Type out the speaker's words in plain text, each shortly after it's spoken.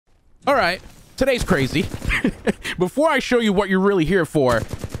All right, today's crazy. Before I show you what you're really here for,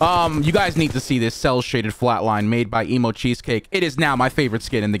 you guys need to see this cell shaded flatline made by Emo Cheesecake. It is now my favorite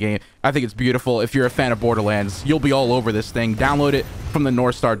skin in the game. I think it's beautiful. If you're a fan of Borderlands, you'll be all over this thing. Download it from the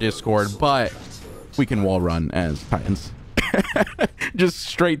North Star Discord, but we can wall run as Titans. Just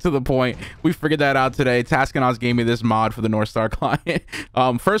straight to the point. We figured that out today. Taskinaz gave me this mod for the North Star client.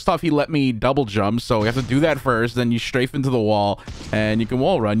 First off, he let me double jump, so we have to do that first. Then you strafe into the wall, and you can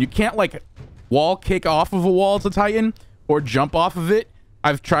wall run. You can't, like, wall kick off of a wall to Titan or jump off of it.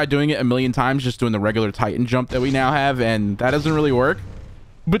 I've tried doing it a million times, just doing the regular Titan jump that we now have, and that doesn't really work.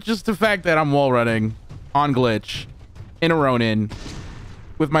 But just the fact that I'm wall running on glitch in a Ronin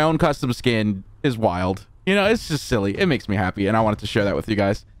with my own custom skin is wild. You know, it's just silly. It makes me happy, and I wanted to share that with you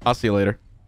guys. I'll see you later.